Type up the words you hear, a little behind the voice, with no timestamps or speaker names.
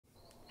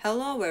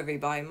Hello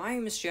everybody, my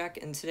name is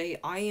Jack, and today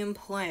I am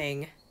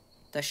playing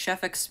the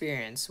Chef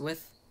Experience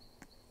with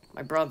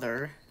my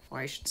brother, or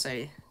I should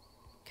say,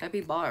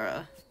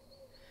 Capybara.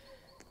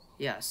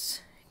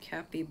 Yes,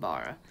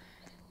 Capybara.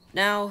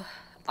 Now,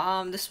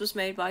 this was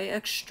made by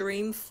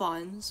Extreme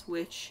Funds,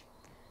 which,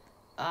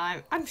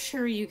 I'm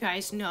sure you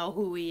guys know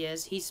who he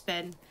is. He's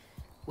been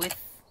with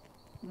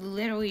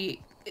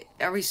literally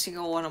every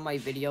single one of my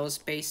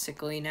videos,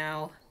 basically,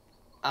 now.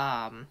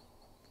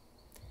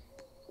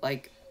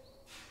 Like,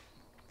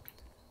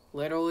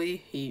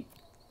 literally,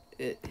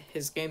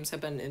 his games have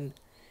been in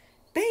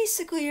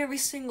basically every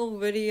single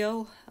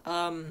video,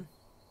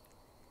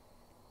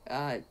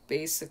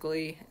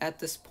 basically, at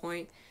this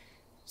point.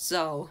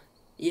 So,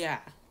 yeah,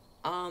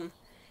 and,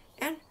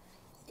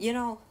 you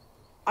know,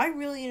 I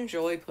really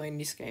enjoy playing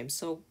these games,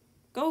 so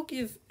go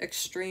give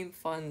Extreme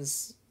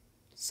Funds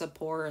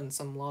support and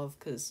some love,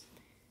 because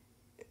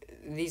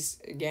these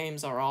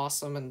games are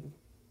awesome, and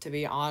to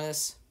be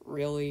honest,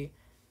 really,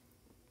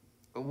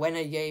 when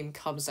a game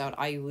comes out,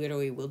 I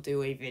literally will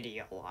do a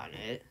video on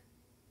it.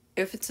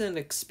 If it's an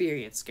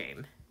experience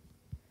game.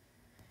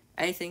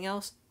 Anything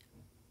else?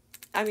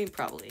 I mean,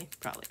 probably,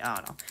 I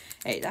don't know.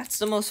 Hey, that's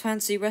the most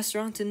fancy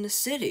restaurant in the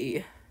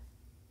city.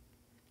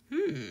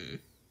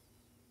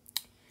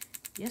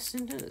 Yes,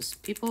 it is.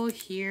 People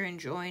here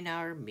enjoying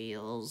our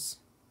meals.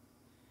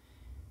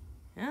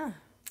 Yeah.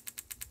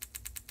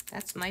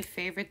 That's my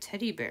favorite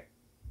teddy bear.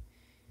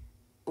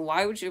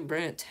 Why would you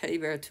bring a teddy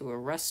bear to a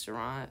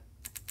restaurant?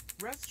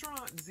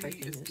 Restaurant Z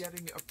is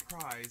getting a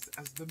prize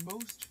as the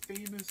most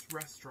famous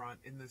restaurant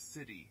in the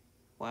city.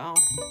 Wow.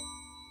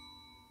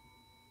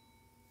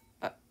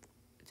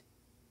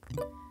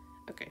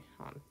 Okay,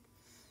 hold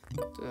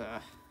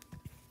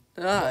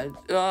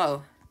on.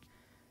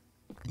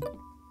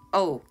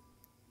 Oh.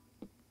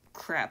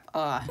 Crap,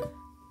 Oh,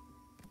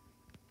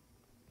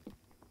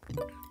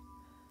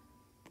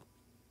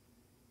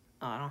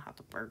 I don't have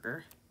the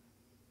burger.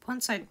 Put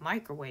inside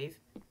microwave.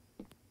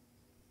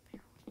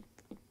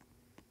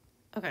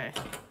 Okay.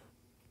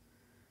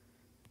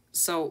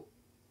 So,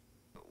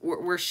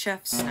 we're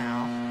chefs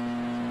now.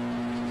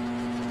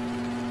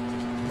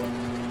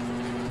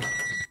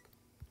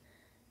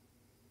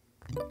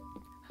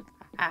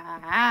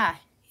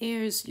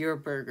 Here's your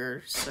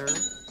burger, sir.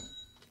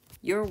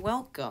 You're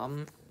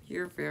welcome.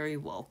 You're very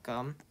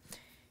welcome.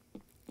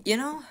 You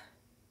know,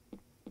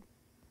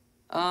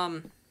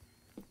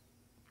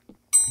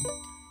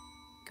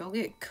 go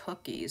get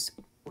cookies.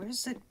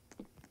 Where's the...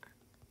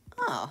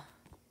 Oh.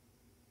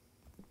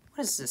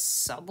 What is this,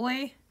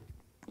 Subway?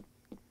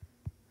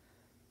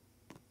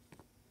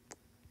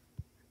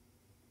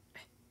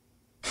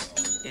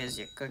 Here's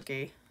your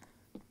cookie.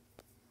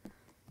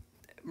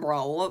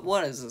 Bro,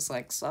 what is this,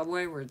 like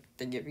Subway, where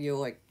they give you,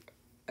 like,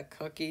 a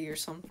cookie or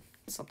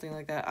something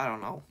like that? I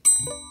don't know.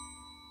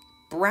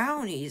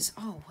 Brownies!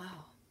 Oh,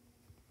 wow.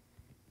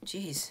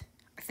 Jeez.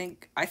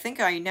 I think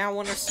I now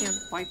understand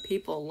why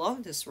people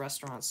love this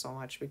restaurant so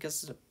much,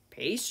 because of the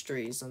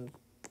pastries and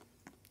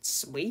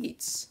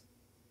sweets.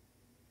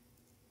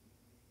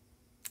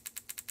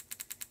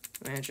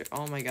 Manager,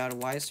 oh my god,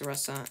 why is the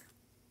restaurant...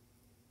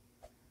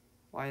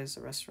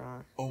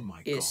 Oh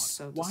my god,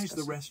 so why is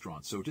the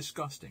restaurant so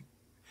disgusting?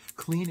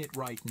 Clean it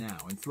right now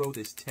and throw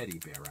this teddy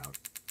bear out.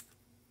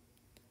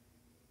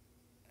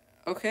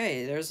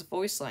 Okay, there's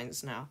voice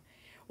lines now.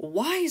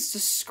 Why is the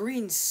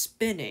screen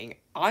spinning?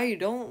 I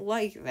don't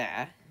like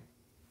that.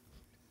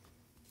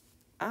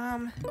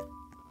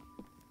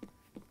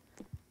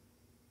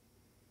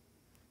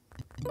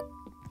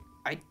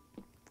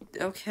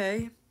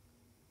 Okay.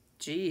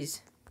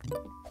 Jeez.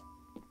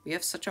 We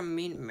have such a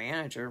mean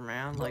manager,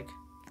 man. Like,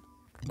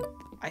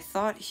 I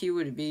thought he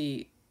would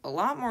be a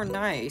lot more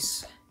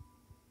nice.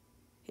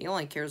 He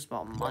only cares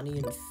about money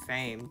and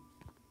fame.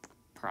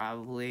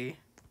 Probably.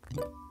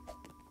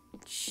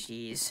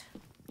 Jeez.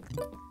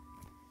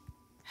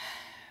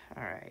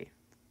 Alright.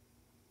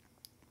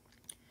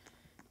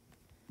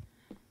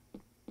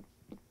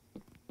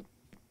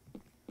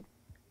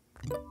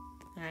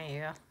 There you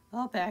go.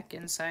 All back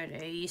inside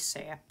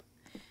ASAP.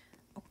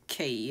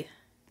 Okay.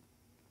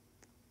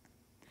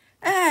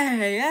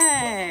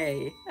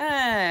 Hey,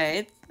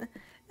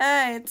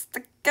 it's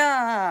the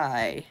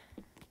guy.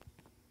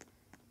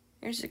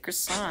 Here's your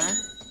croissant.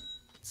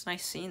 It's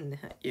nice seeing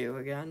you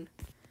again.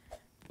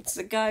 It's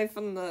the guy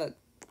from the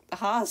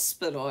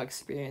hospital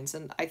experience,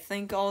 and I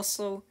think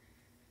also,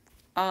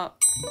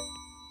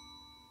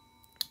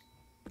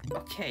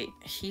 okay,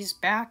 he's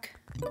back.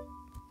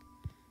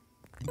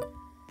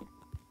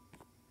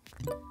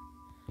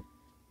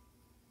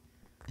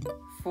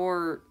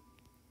 For,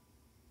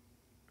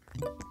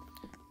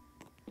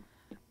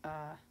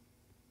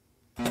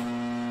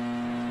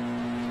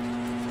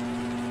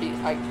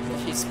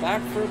 he's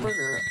back for a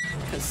burger,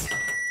 because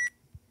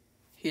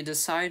he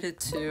decided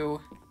to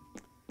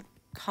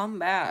come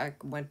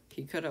back when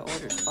he could have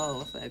ordered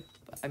both.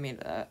 I mean,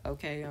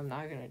 okay, I'm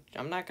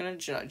not gonna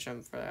judge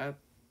him for that.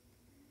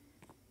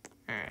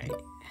 Alright.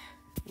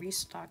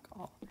 Restock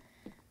all.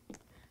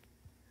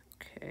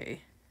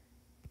 Okay.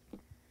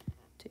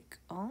 Take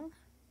all.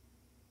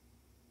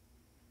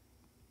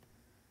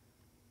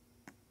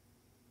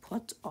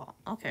 What? Oh,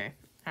 okay.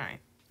 Alright.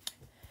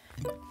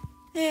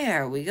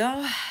 There we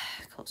go.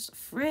 Close the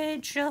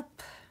fridge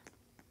up.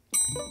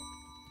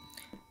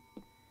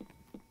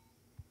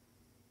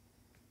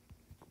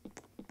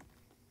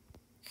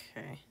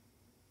 Okay.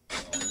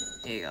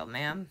 Here you go,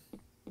 ma'am.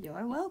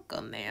 You're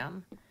welcome,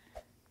 ma'am.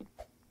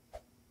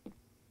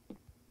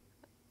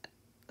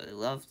 I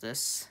love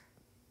this.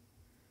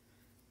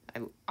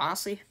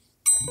 Honestly,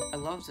 I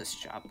love this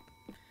job.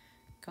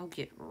 Go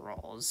get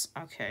rolls.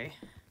 Okay.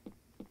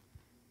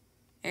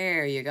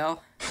 There you go.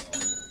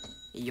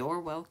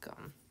 You're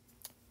welcome.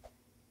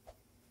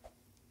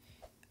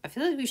 I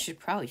feel like we should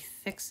probably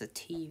fix the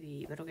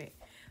TV, but okay.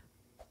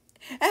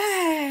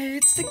 Hey,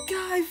 it's the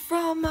guy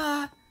from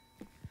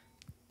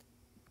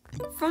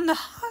the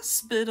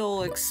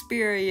hospital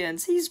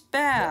experience. He's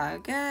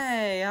back.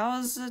 Hey,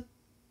 how's the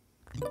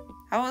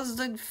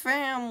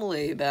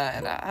family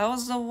been?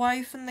 How's the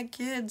wife and the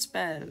kids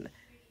been?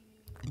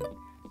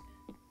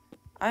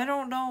 I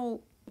don't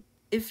know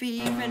if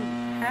he even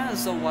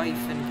has a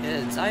wife and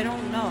kids. I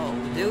don't know.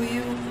 Do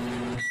you?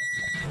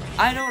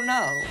 I don't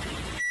know.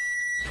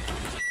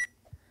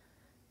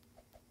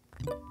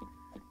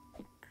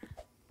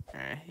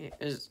 Alright,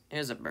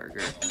 here's a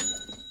burger.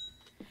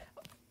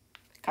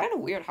 Kind of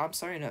weird how I'm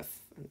starting to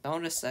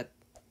notice that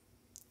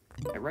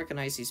I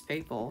recognize these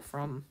people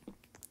from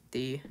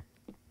the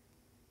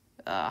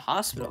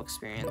hospital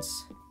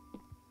experience.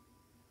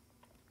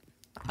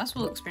 The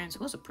hospital experience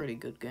was a pretty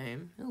good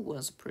game. It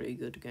was a pretty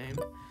good game.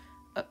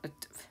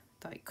 Thought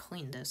I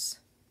cleaned this.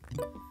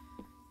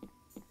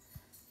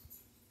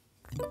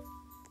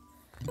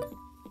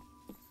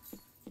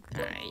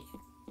 Alright.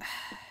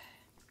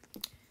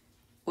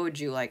 What would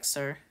you like,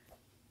 sir?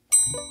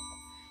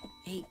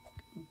 A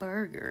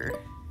burger.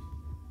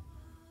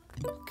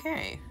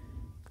 Okay.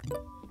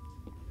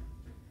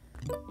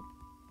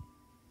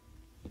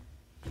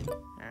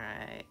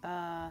 Alright,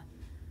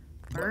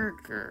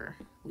 burger.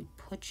 We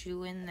put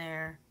you in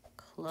there.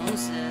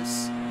 Close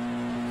this.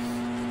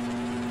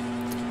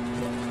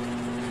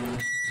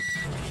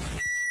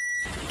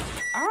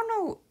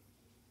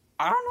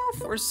 I don't know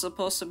if we're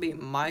supposed to be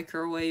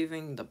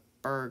microwaving the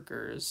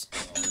burgers.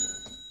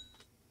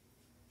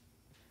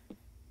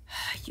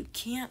 You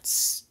can't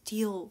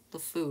steal the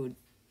food.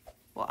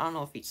 Well, I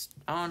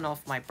don't know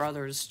if my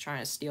brother's trying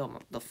to steal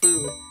the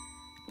food,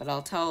 but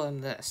I'll tell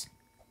him this.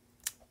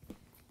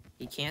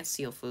 You can't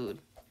steal food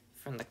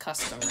from the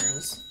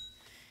customers.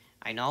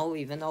 I know,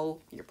 even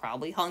though you're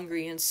probably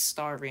hungry and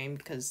starving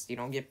because you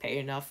don't get paid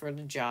enough for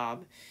the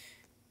job.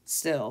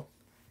 Still.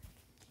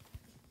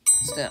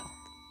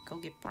 Go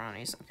get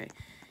brownies, okay.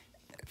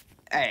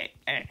 Hey.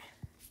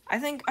 I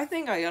think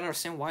I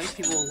understand why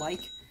people like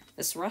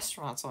this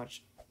restaurant so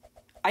much.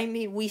 I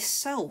mean, we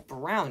sell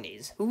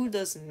brownies. Who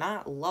does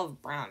not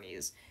love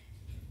brownies?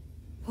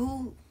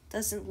 Who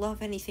doesn't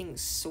love anything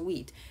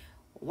sweet?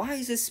 Why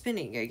is it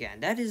spinning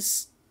again? That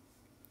is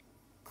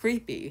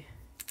creepy.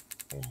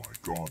 Oh my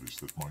god, is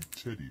that my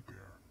teddy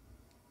bear?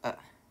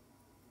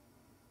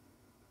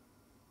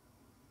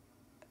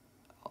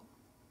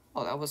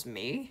 Oh, that was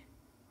me?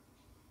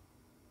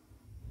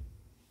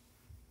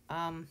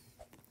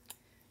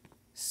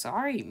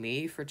 Sorry,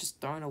 me, for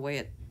just throwing away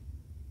a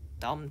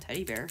dumb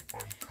teddy bear. I'm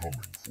coming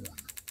for you.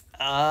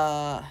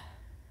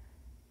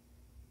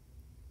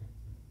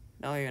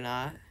 No, you're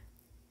not.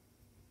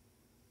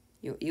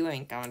 You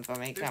ain't coming for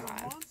me, come on.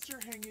 There's a monster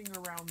hanging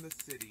around the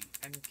city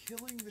and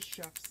killing the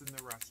chefs in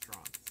the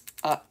restaurants.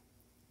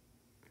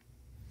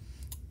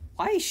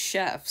 Why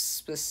chefs?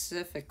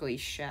 Specifically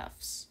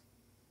chefs?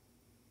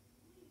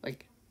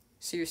 Like,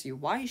 seriously,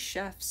 why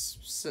chefs?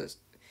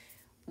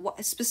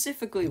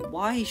 Specifically,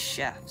 why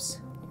chefs?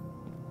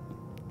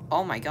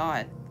 Oh my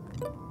god.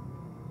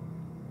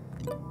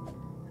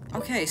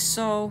 Okay,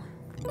 so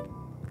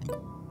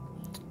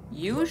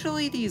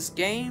usually these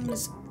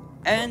games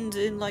end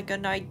in like a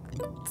night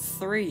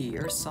 3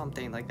 or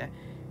something like that.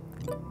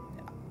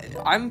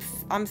 I'm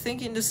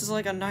thinking this is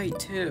like a night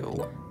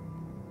 2.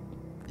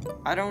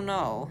 I don't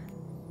know.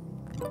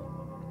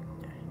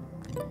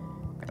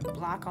 Gotta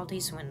block all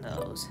these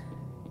windows.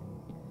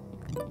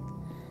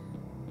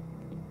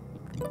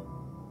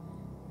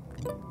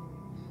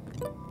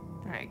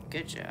 Alright,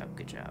 good job.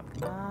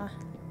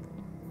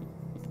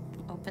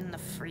 Open the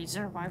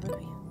freezer? Why would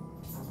we?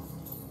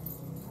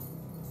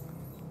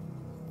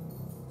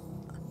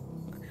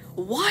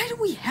 Why do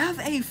we have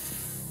a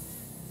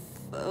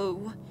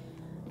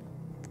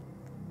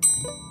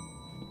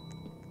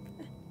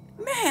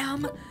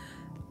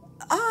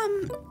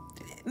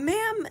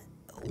Ma'am,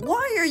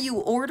 why are you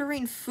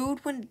ordering food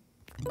when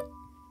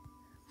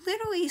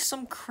literally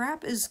some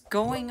crap is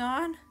going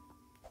on?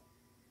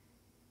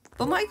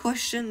 But my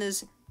question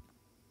is,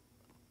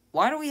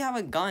 why do we have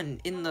a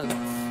gun in the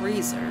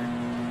freezer?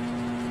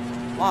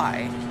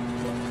 Why?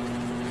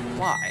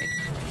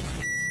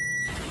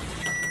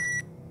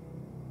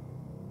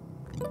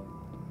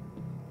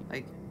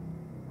 Like,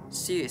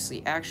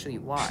 seriously, actually,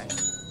 why?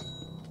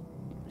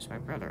 Where's my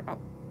brother? Oh.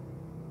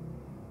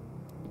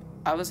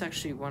 I was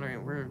actually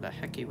wondering where the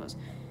heck he was.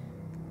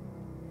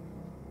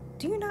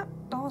 Do you not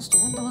notice the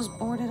windows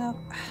boarded up?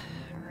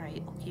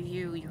 Alright, I'll give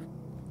you your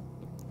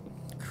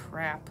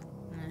crap.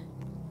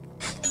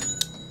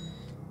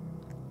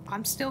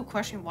 I'm still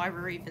questioning why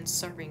we're even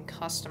serving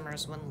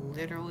customers when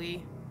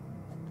literally,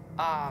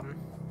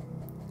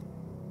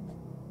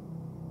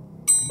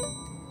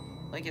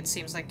 like it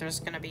seems like there's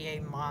gonna be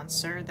a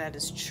monster that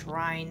is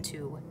trying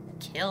to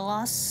kill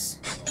us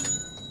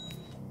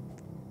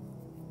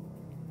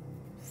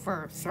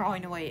for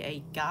throwing away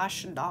a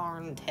gosh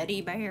darn teddy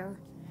bear.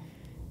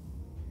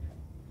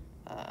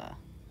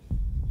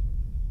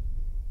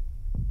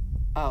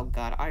 Oh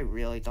god, I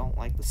really don't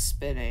like the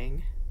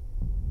spinning.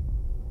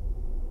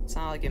 It's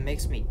not like it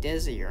makes me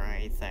dizzy or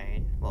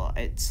anything. Well,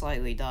 it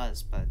slightly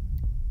does, but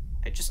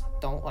I just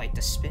don't like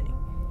the spinning.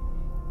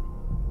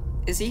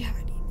 Is he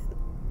hiding?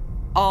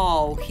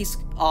 Oh,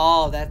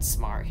 oh, that's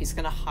smart. He's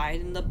gonna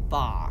hide in the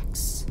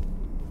box.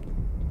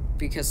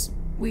 Because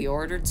we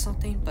ordered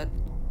something, but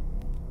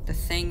the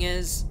thing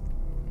is,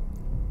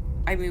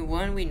 I mean,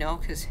 when we know,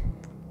 because...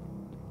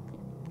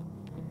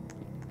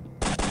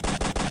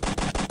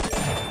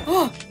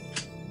 Oh!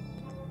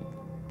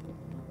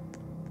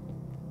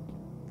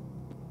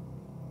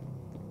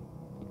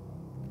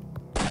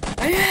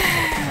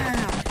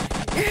 Yeah!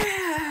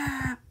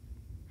 Yeah!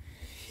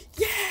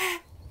 Yeah!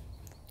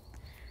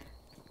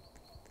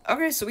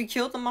 Okay, so we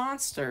killed the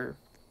monster.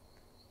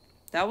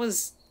 That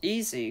was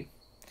easy.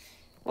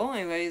 Well,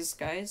 anyways,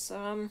 guys,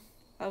 that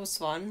was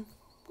fun.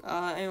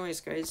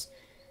 Anyways, guys,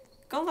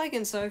 go like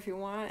and sub if you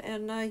want,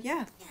 and,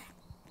 yeah.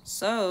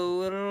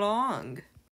 So long.